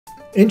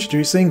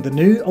Introducing the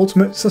new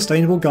Ultimate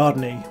Sustainable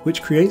Gardony,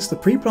 which creates the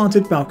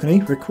pre-planted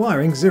balcony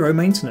requiring zero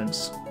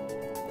maintenance.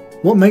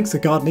 What makes the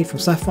Gardony from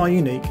Sapphire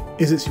unique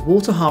is its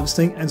water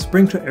harvesting and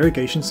sprinkler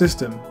irrigation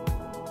system.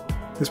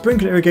 The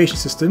sprinkler irrigation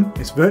system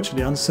is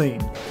virtually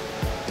unseen.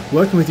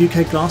 Working with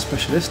UK glass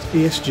specialist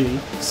ESG,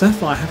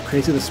 Sapphire have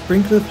created a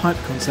sprinkler pipe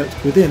concept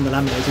within the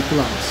laminated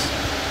glass.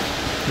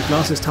 The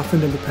glass is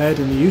toughened and prepared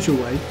in the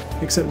usual way,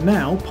 except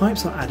now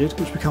pipes are added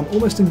which become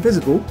almost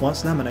invisible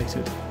once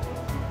laminated.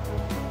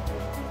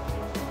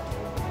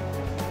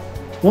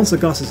 Once the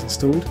glass is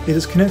installed, it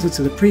is connected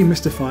to the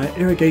pre-mistifier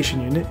irrigation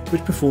unit,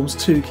 which performs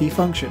two key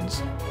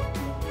functions.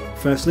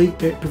 Firstly,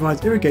 it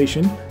provides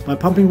irrigation by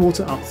pumping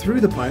water up through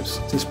the pipes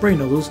to spray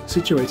nozzles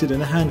situated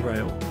in a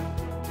handrail.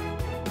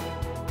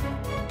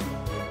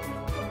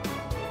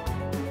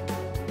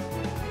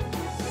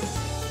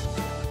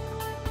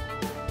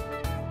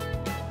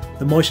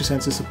 The moisture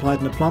sensors supplied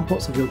in the plant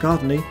pots of your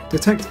Gardony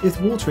detect if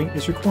watering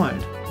is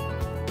required.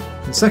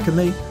 And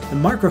secondly, the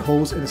micro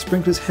holes in the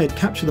sprinkler's head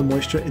capture the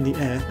moisture in the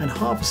air and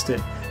harvest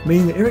it,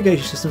 meaning the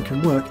irrigation system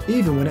can work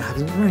even when it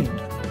hasn't rained.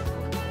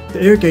 The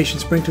irrigation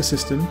sprinkler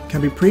system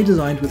can be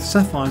pre-designed with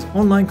Sapphire's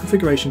online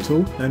configuration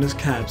tool known as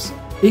CABS,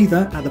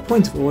 either at the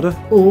point of order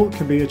or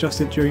can be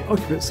adjusted during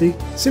occupancy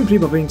simply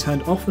by being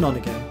turned off and on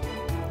again.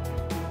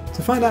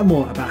 To find out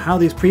more about how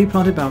these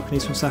pre-planted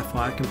balconies from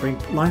Sapphire can bring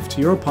life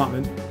to your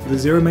apartment with a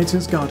zero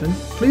maintenance garden,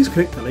 please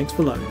click the links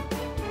below.